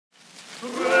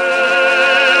Brethren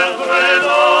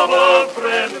of a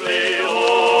friendly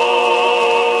order,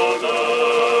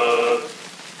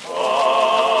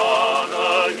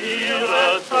 honor here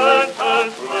at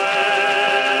Santa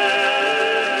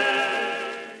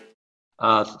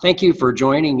Clay. Thank you for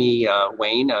joining me,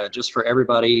 Wayne. Just for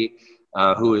everybody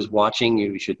who is watching,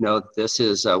 you should know that this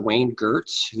is Wayne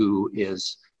Guerts, who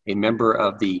is a member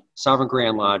of the Sovereign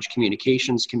Grand Lodge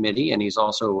Communications Committee, and he's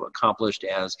also accomplished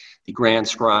as the Grand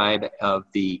Scribe of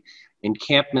the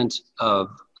Encampment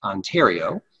of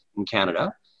Ontario in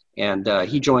Canada. And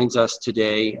he joins us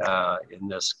today in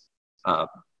this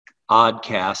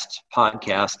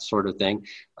podcast sort of thing,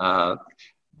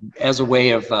 as a way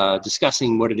of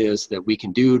discussing what it is that we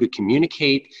can do to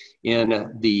communicate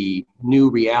in the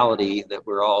new reality that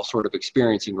we're all sort of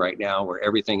experiencing right now, where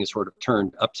everything is sort of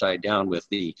turned upside down with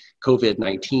the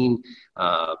COVID-19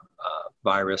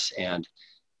 virus and,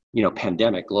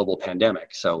 global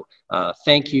pandemic. So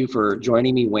thank you for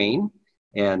joining me, Wayne.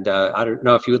 And I don't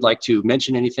know if you would like to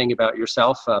mention anything about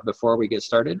yourself before we get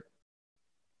started.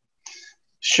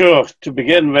 Sure. To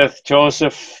begin with,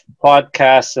 Joseph,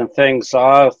 podcasts and things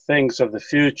are things of the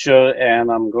future,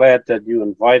 and I'm glad that you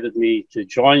invited me to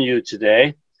join you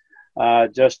today.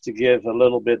 Just to give a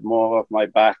little bit more of my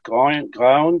background,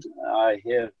 I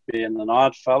have been an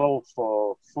Odd Fellow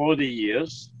for 40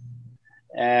 years,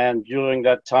 and during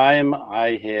that time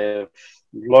I have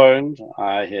learned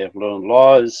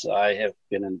laws, I have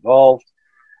been involved,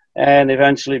 and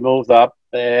eventually moved up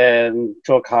and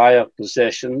took higher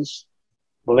positions.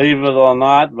 Believe it or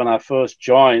not, when I first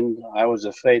joined, I was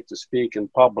afraid to speak in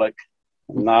public.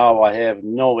 Now I have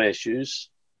no issues.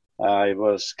 I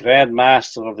was Grand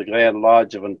Master of the Grand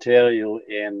Lodge of Ontario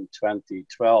in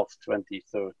 2012,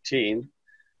 2013.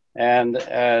 And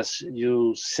as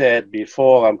you said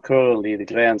before, I'm currently the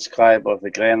Grand Scribe of the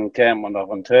Grand Encampment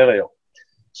of Ontario.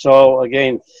 So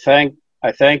again,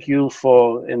 I thank you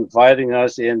for inviting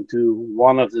us into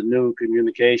one of the new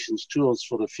communications tools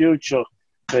for the future,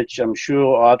 which I'm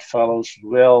sure Odd Fellows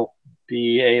will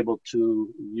be able to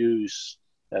use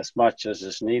as much as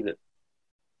is needed.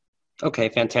 Okay,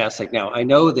 fantastic. Now, I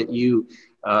know that you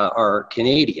are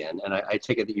Canadian, and I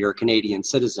take it that you're a Canadian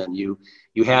citizen. You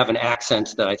have an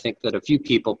accent that I think that a few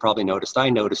people probably noticed. I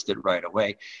noticed it right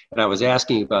away. And I was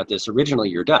asking you about this. Originally,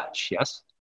 you're Dutch, yes?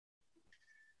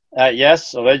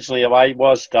 Yes, originally I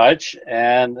was Dutch,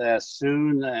 and as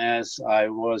soon as I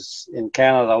was in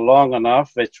Canada long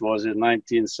enough, which was in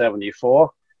 1974,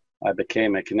 I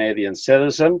became a Canadian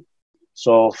citizen.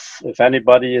 So if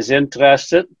anybody is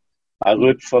interested, I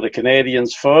root for the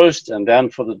Canadians first and then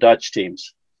for the Dutch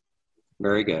teams.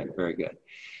 Very good, very good.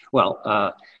 Well,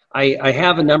 I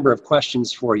have a number of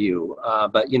questions for you,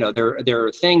 but there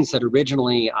are things that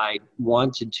originally I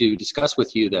wanted to discuss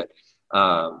with you that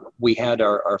we had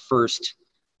our first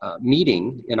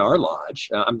meeting in our lodge.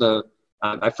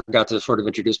 I forgot to sort of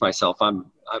introduce myself. I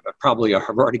probably have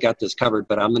already got this covered,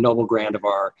 but I'm the Noble Grand of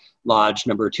our lodge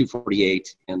number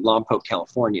 248 in Lompoc,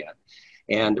 California.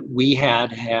 And we had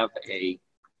to have a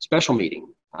special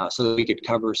meeting so that we could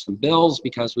cover some bills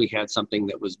because we had something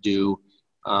that was due.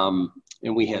 And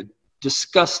we had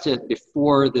discussed it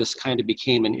before this kind of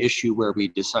became an issue where we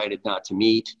decided not to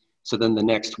meet. So then the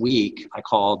next week, I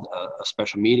called a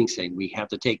special meeting saying we have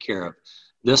to take care of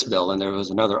this bill. And there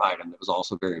was another item that was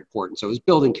also very important. So it was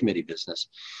building committee business.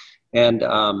 And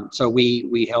so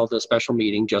we held a special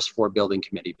meeting just for building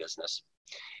committee business.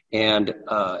 And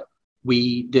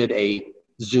we did a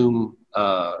Zoom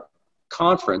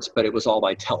conference, but it was all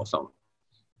by telephone.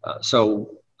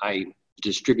 So I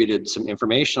distributed some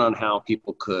information on how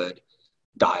people could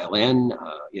dial in.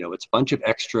 It's a bunch of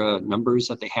extra numbers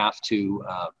that they have to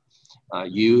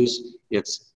use.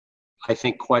 It's, I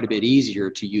think, quite a bit easier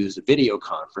to use a video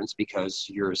conference because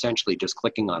you're essentially just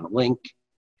clicking on a link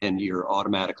and you're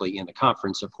automatically in the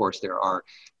conference. Of course, there are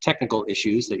technical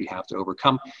issues that you have to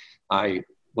overcome.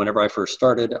 Whenever I first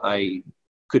started, I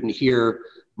couldn't hear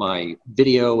my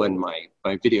video and my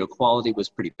video quality was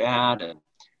pretty bad. And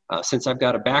since I've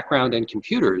got a background in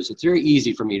computers, it's very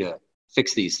easy for me to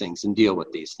fix these things and deal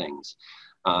with these things.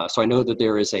 So I know that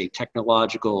there is a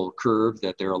technological curve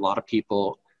that there are a lot of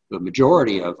people, the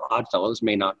majority of Odd Fellows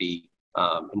may not be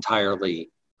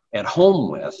entirely at home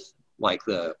with, like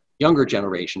the younger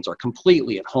generations are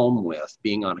completely at home with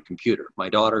being on a computer. My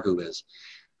daughter, who is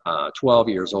 12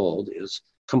 years old, is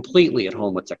completely at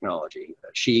home with technology.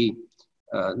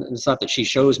 It's not that she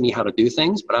shows me how to do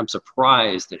things, but I'm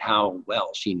surprised at how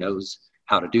well she knows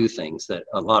how to do things that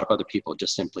a lot of other people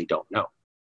just simply don't know.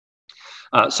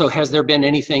 So has there been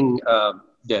anything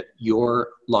that your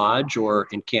lodge or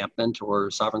encampment or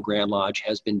Sovereign Grand Lodge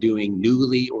has been doing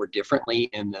newly or differently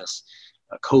in this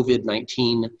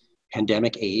COVID-19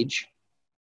 pandemic age?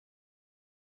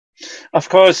 Of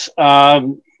course, I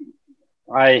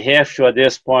have to at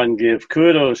this point give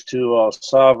kudos to our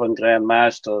Sovereign Grand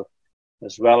Master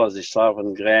as well as the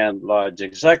Sovereign Grand Lodge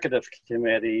Executive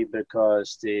Committee,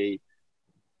 because they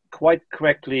quite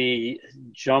quickly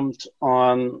jumped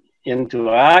on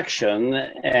into action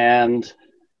and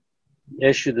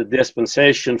issued a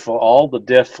dispensation for all the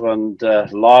different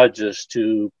lodges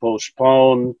to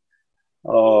postpone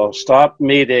or stop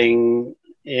meeting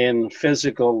in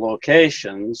physical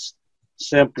locations,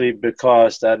 simply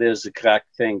because that is the correct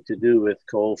thing to do with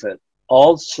COVID.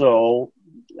 Also,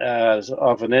 as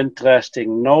of an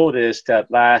interesting note is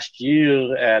that last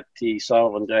year at the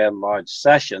Sovereign Grand Lodge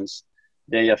sessions,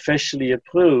 they officially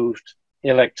approved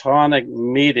electronic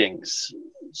meetings,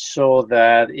 so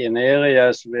that in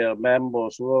areas where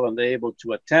members weren't able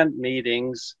to attend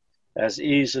meetings as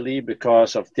easily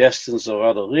because of distance or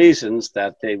other reasons,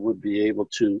 that they would be able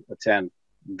to attend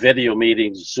video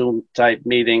meetings, Zoom type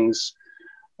meetings,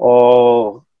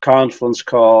 or conference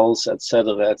calls,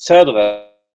 etc., etc.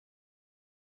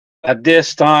 At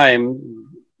this time,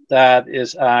 that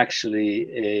is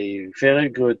actually a very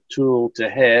good tool to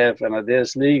have, and it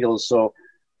is legal. So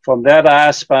from that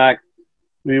aspect,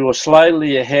 we were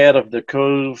slightly ahead of the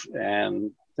curve, and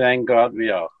thank God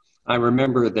we are. I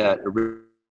remember that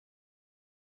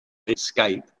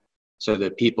Skype, so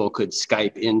that people could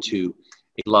Skype into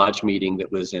a lodge meeting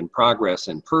that was in progress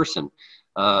in person.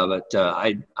 But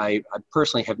I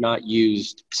personally have not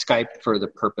used Skype for the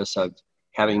purpose of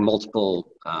having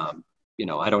multiple,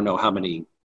 I don't know how many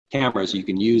cameras you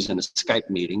can use in a Skype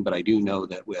meeting, but I do know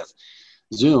that with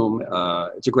Zoom,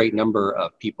 it's a great number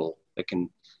of people that can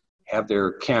have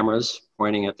their cameras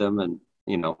pointing at them and,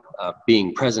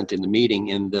 being present in the meeting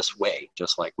in this way,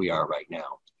 just like we are right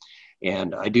now.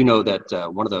 And I do know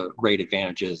that one of the great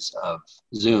advantages of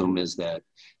Zoom is that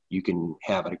you can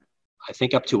have, I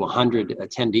think, up to 100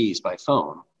 attendees by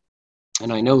phone.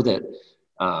 And I know that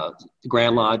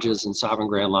Grand Lodges and Sovereign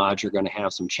Grand Lodge are going to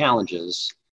have some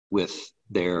challenges with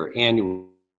their annual.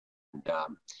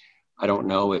 I don't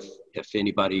know if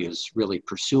anybody is really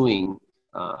pursuing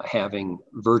having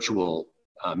virtual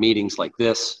meetings like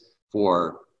this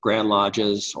for Grand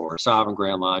Lodges or Sovereign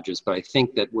Grand Lodges, but I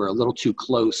think that we're a little too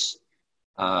close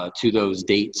to those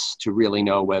dates to really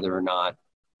know whether or not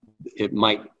it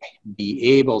might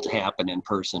be able to happen in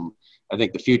person. I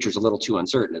think the future is a little too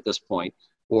uncertain at this point,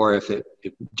 or if it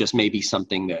just may be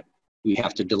something that we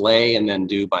have to delay and then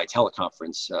do by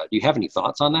teleconference. Do you have any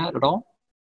thoughts on that at all?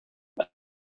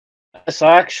 Yes,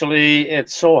 actually, it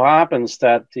so happens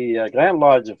that the Grand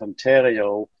Lodge of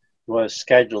Ontario was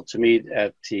scheduled to meet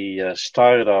at the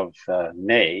start of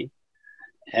May,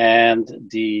 and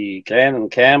the Grand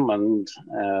Encampment,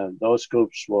 those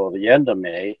groups were the end of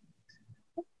May.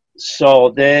 So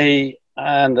they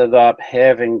ended up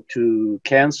having to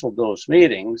cancel those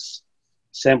meetings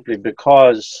simply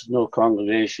because no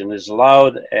congregation is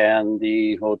allowed, and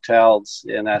the hotels,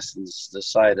 in essence,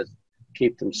 decided to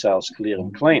keep themselves clear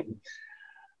and clean.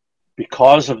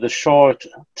 Because of the short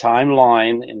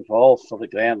timeline involved for the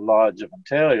Grand Lodge of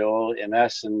Ontario, in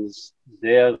essence,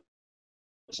 there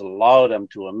was allowed them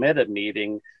to omit a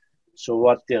meeting. So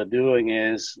what they're doing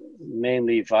is,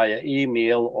 mainly via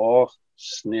email or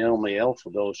snail mail,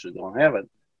 for those who don't have it,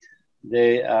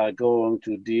 they are going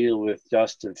to deal with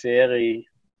just the very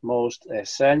most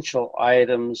essential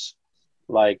items,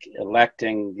 like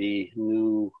electing the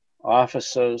new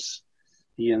officers.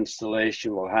 The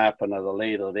installation will happen at a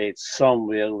later date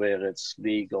somewhere where it's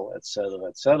legal, etc.,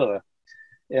 etc.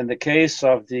 In the case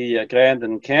of the Grand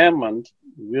Encampment,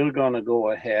 we're going to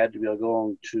go ahead.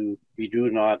 We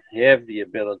do not have the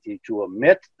ability to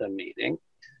omit the meeting,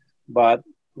 but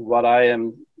what I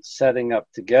am setting up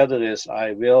together is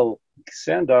I will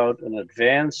send out an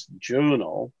advanced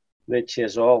journal which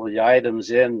has all the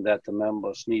items in that the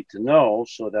members need to know,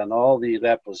 so then all the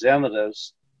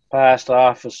representatives, past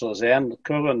officers and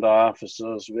current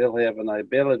officers, will have an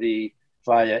ability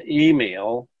via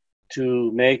email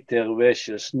to make their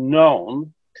wishes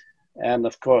known. And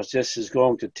of course, this is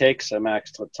going to take some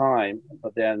extra time,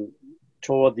 but then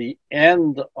toward the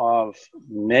end of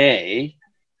May,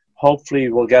 hopefully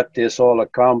we'll get this all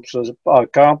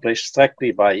accomplished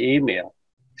strictly by email.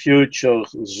 Future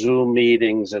Zoom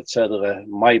meetings, etc.,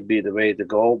 might be the way to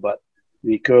go, but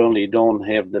we currently don't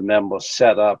have the members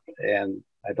set up, and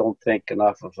I don't think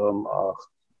enough of them are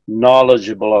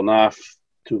knowledgeable enough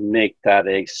to make that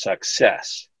a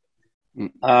success.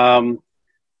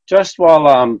 Just while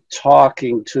I'm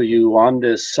talking to you on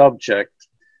this subject,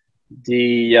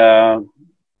 the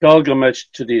pilgrimage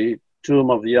to the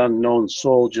Tomb of the Unknown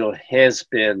Soldier has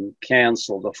been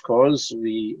canceled, of course.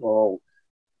 We all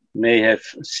may have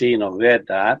seen or read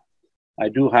that. I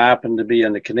do happen to be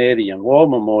on the Canadian War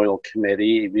Memorial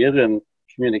Committee. We're in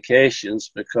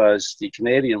communications because the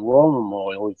Canadian War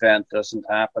Memorial event doesn't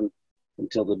happen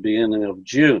until the beginning of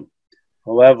June.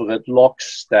 However, it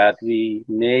looks that we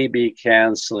may be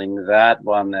canceling that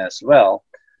one as well.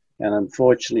 And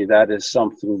unfortunately, that is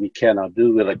something we cannot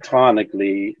do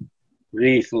electronically.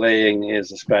 Wreath laying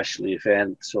is a special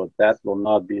event, so that will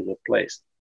not be replaced.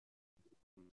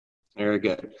 Very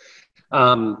good.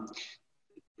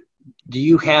 Do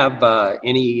you have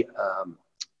any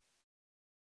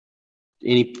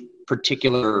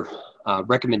particular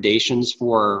recommendations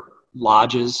for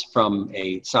lodges from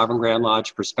a Sovereign Grand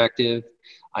Lodge perspective?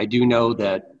 I do know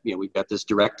that we've got this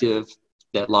directive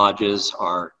that lodges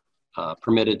are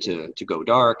permitted to go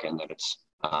dark, and that it's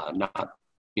not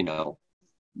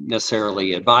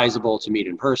necessarily advisable to meet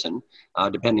in person,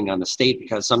 depending on the state,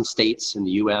 because some states in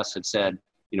the U.S. have said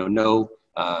no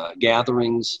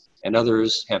gatherings, and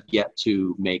others have yet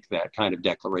to make that kind of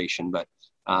declaration. But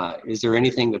is there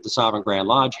anything that the Sovereign Grand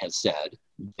Lodge has said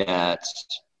that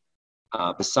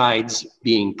besides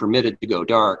being permitted to go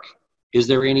dark, is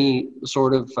there any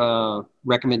sort of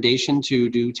recommendation to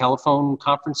do telephone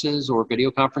conferences or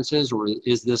video conferences, or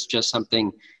is this just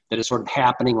something that is sort of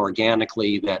happening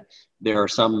organically, that there are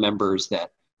some members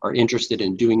that are interested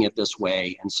in doing it this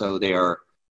way, and so they are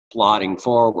plodding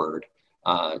forward,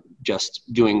 just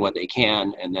doing what they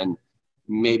can, and then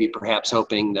maybe perhaps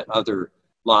hoping that other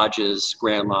lodges,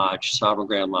 Grand Lodge, Sovereign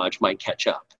Grand Lodge, might catch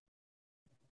up?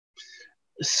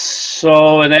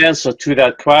 So in answer to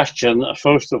that question,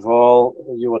 first of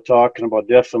all, you were talking about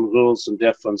different rules in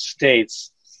different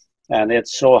states, and it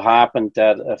so happened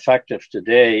that effective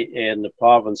today in the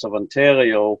province of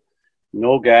Ontario,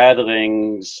 no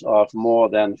gatherings of more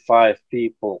than 5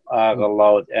 people are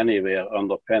allowed anywhere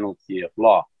under penalty of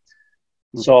law.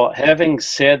 So having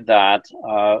said that,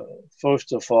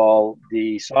 first of all,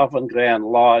 the Sovereign Grand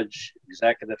Lodge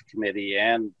Executive Committee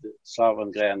and the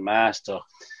Sovereign Grand Master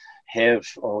have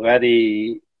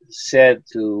already said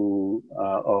to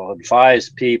or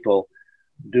advised people,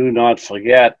 do not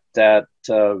forget that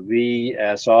we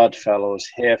as Oddfellows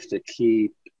have to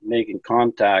keep making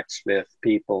contacts with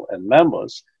people and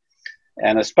members,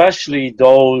 and especially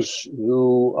those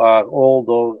who are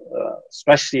older,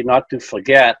 especially not to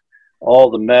forget all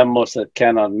the members that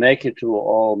cannot make it to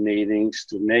all meetings,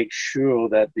 to make sure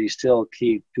that we still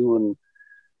keep doing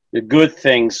the good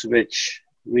things which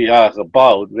we are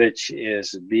about, which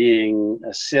is being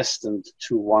assistant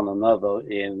to one another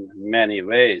in many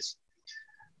ways.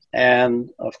 And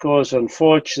of course,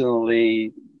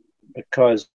 unfortunately,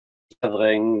 because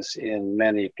gatherings in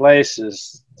many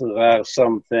places, there are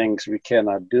some things we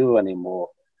cannot do anymore.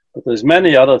 But there's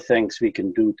many other things we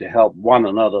can do to help one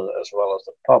another as well as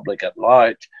the public at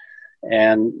large.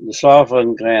 And the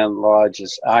Sovereign Grand Lodge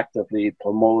is actively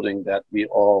promoting that we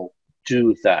all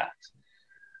do that.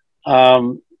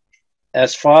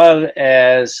 As far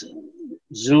as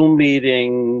Zoom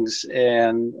meetings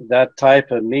and that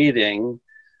type of meeting,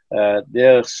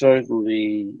 they're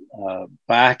certainly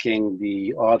backing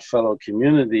the Oddfellow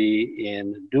community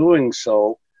in doing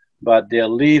so, but they're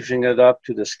leaving it up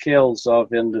to the skills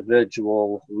of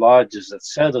individual lodges,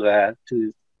 etc.,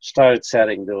 to start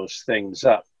setting those things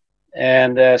up.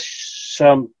 And as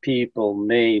some people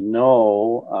may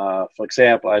know, for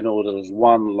example, I know there's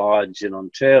one lodge in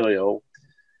Ontario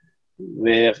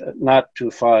where, not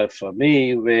too far from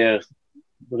me, where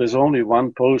there's only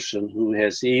one person who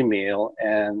has email,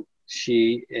 and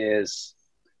she is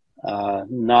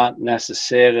not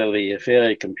necessarily a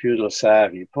very computer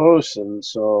savvy person.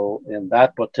 So in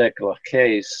that particular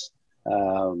case,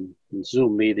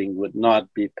 Zoom meeting would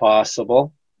not be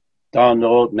possible. Down the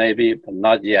road maybe, but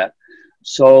not yet.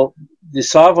 So the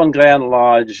Sovereign Grand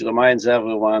Lodge reminds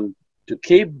everyone to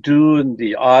keep doing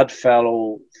the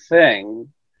Oddfellow thing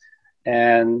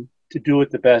and to do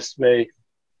it the best way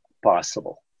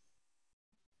possible.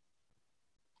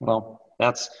 Well,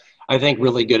 that's, I think,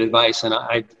 really good advice. And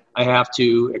I have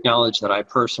to acknowledge that I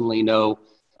personally know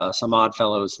some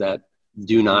Oddfellows that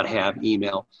do not have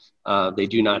email. They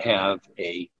do not have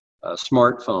a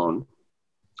smartphone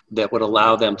that would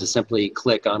allow them to simply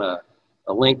click on a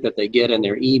link that they get in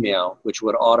their email, which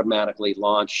would automatically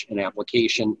launch an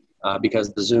application,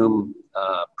 because the Zoom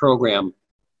program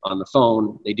on the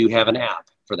phone, they do have an app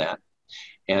for that.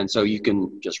 And so you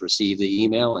can just receive the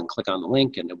email and click on the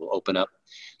link and it will open up.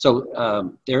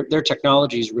 So their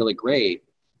technology is really great,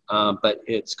 but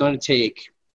it's going to take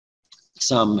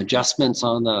some adjustments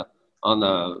on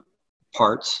the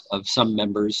parts of some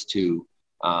members to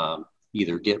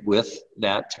either get with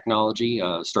that technology,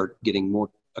 start getting more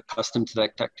accustomed to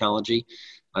that technology.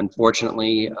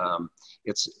 Unfortunately,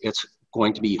 it's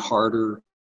going to be harder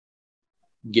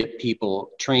to get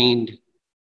people trained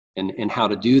in how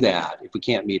to do that if we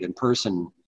can't meet in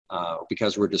person,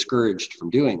 because we're discouraged from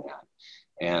doing that.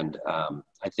 And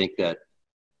I think that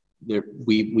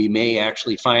we may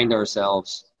actually find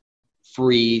ourselves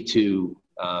free to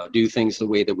do things the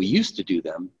way that we used to do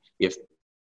them if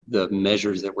the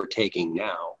measures that we're taking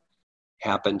now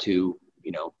happen to,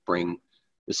 bring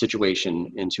the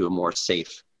situation into a more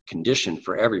safe condition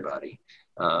for everybody.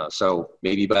 So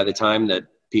maybe by the time that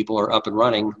people are up and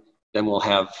running, then we'll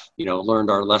have, learned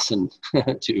our lesson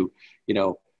to,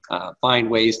 find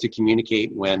ways to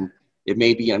communicate when it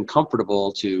may be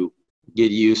uncomfortable to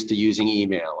get used to using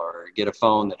email or get a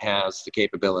phone that has the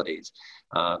capabilities.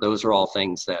 Those are all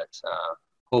things that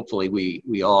hopefully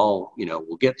we all,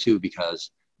 will get to, because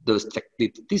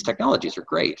these technologies are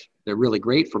great. They're really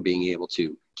great for being able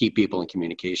to keep people in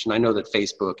communication. I know that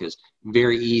Facebook is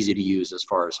very easy to use as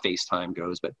far as FaceTime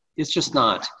goes, but it's just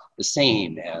not the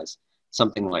same as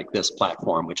something like this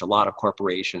platform, which a lot of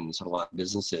corporations, a lot of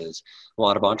businesses, a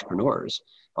lot of entrepreneurs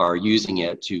are using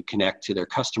it to connect to their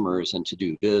customers and to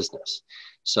do business.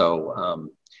 So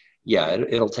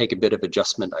it'll take a bit of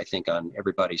adjustment, I think, on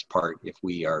everybody's part if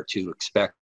we are to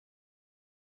expect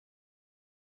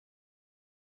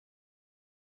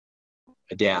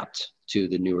adapt to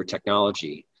the newer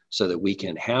technology so that we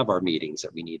can have our meetings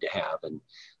that we need to have. And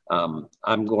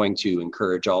I'm going to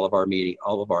encourage all of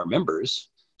our members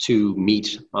to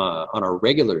meet on our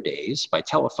regular days by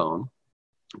telephone.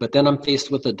 But then I'm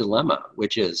faced with a dilemma,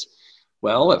 which is,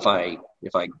 well, if I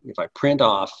print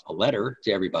off a letter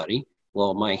to everybody,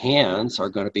 well, my hands are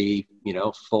going to be,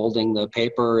 folding the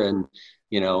paper and,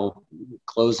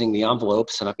 closing the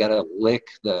envelopes, and I've got to lick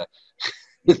the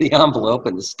envelope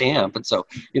and the stamp. And so,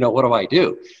 what do I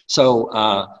do? So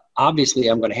obviously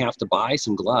I'm going to have to buy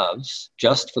some gloves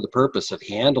just for the purpose of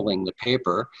handling the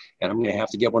paper. And I'm going to have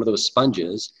to get one of those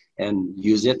sponges and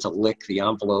use it to lick the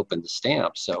envelope and the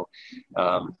stamp. So,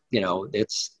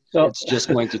 it's just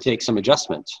going to take some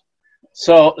adjustment.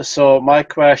 So my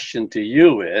question to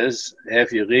you is,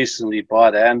 have you recently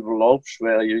bought envelopes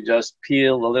where you just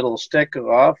peel the little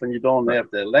sticker off and you don't have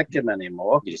to lick them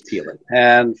anymore? You just peel it.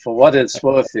 And for what it's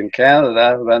worth, in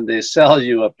Canada, when they sell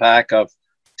you a pack of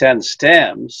 10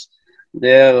 stamps,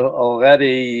 they're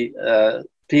already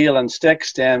peel and stick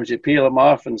stamps. You peel them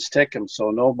off and stick them,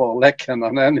 so no more licking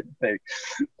on anything.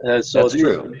 So that's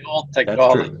true. The old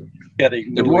technology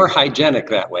getting They're more hygienic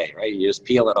that way, right? You just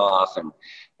peel it off, and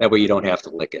that way you don't have to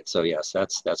lick it. So yes,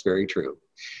 that's very true.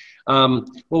 Well,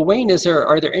 Wayne,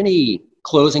 are there any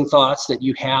closing thoughts that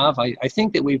you have? I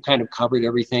think that we've kind of covered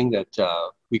everything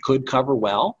that we could cover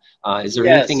well. Is there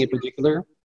anything in particular?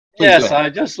 Yes,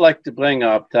 I'd just like to bring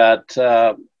up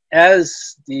that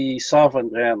as the Sovereign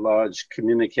Grand Lodge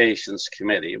Communications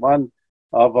Committee, one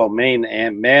of our main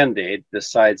mandate,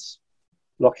 besides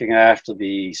looking after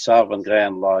the Sovereign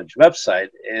Grand Lodge website,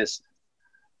 is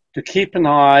to keep an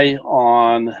eye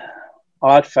on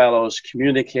Oddfellows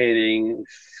communicating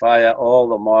via all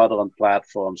the modern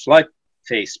platforms like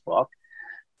Facebook.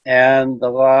 And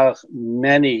there are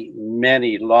many,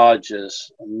 many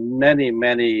lodges,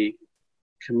 many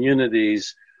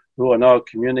communities who are now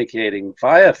communicating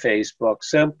via Facebook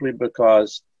simply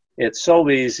because it's so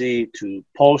easy to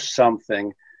post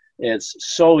something. It's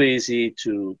so easy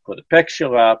to put a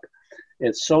picture up.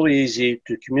 It's so easy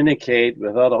to communicate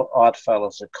with other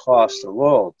Oddfellows across the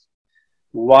world.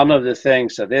 One of the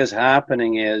things that is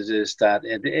happening is that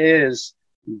it is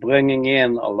bringing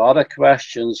in a lot of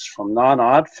questions from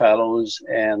non-Oddfellows,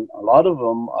 and a lot of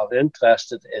them are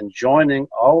interested in joining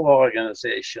our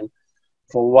organization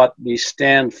for what we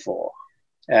stand for.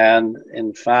 And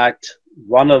in fact,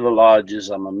 one of the lodges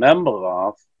I'm a member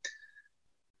of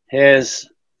has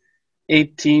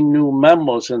 18 new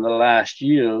members in the last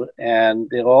year, and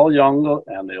they're all younger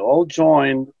and they all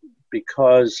joined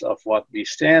because of what we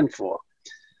stand for.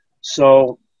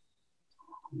 So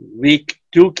we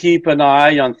do keep an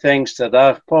eye on things that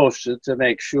are posted to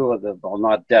make sure that they're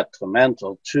not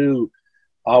detrimental to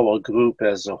our group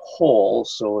as a whole,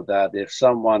 so that if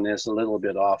someone is a little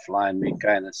bit offline, we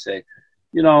kind of say,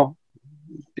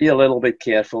 be a little bit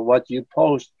careful what you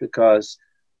post, because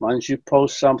once you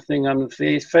post something on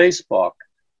Facebook,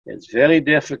 it's very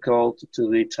difficult to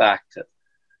retract it.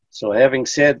 So having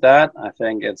said that, I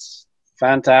think it's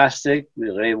fantastic.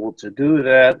 We're able to do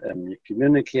that, and we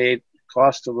communicate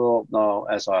across the world now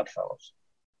as Oddfellows.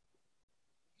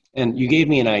 And you gave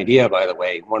me an idea, by the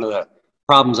way. One of the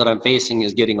problems that I'm facing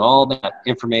is getting all that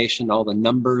information, all the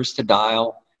numbers to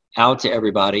dial out to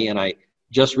everybody, and I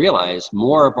just realized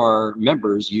more of our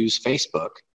members use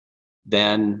Facebook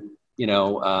than,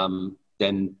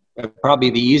 then probably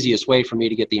the easiest way for me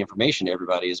to get the information to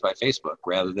everybody is by Facebook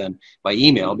rather than by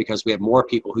email, because we have more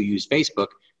people who use Facebook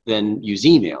than use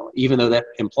email, even though that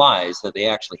implies that they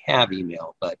actually have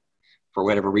email, but for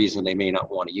whatever reason, they may not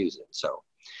want to use it. So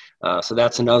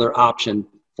that's another option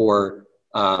for,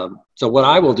 so what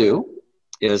I will do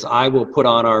is I will put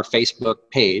on our Facebook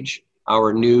page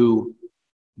our new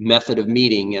method of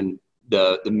meeting and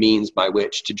the means by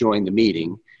which to join the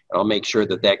meeting. And I'll make sure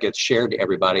that that gets shared to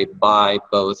everybody by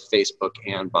both Facebook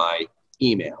and by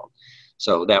email.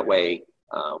 So that way,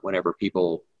 whenever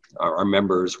people, our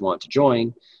members, want to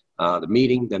join the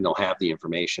meeting, then they'll have the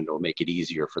information. It'll make it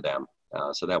easier for them.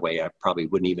 So that way I probably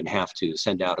wouldn't even have to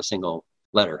send out a single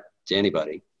letter to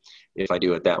anybody if I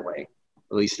do it that way.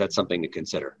 At least that's something to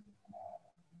consider.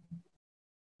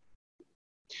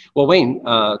 Well, Wayne,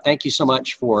 thank you so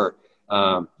much for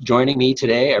joining me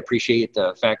today. I appreciate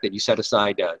the fact that you set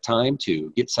aside time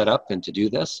to get set up and to do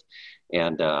this.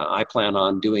 And I plan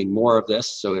on doing more of this.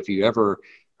 So if you ever,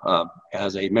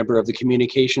 as a member of the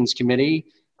communications committee,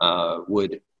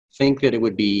 would think that it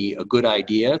would be a good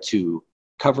idea to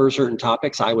cover certain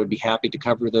topics, I would be happy to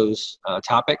cover those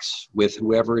topics with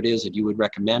whoever it is that you would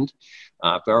recommend.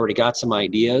 I've already got some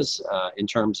ideas in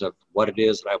terms of what it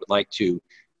is that I would like to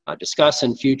discuss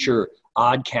in future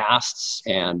oddcasts,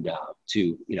 and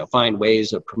to find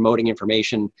ways of promoting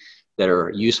information that are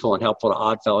useful and helpful to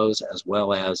Oddfellows, as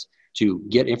well as to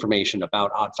get information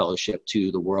about Oddfellowship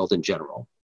to the world in general.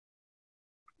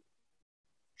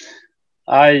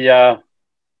 I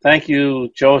thank you,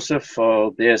 Joseph,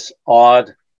 for this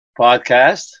odd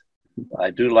podcast. I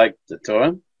do like the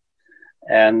term,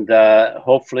 and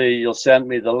hopefully you'll send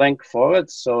me the link for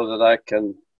it so that I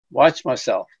can watch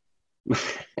myself.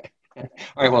 All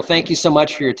right. Well, thank you so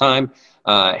much for your time.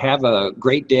 Have a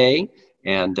great day,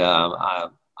 and I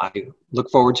look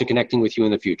forward to connecting with you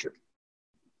in the future.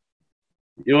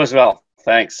 You as well.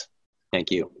 Thanks.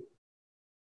 Thank you.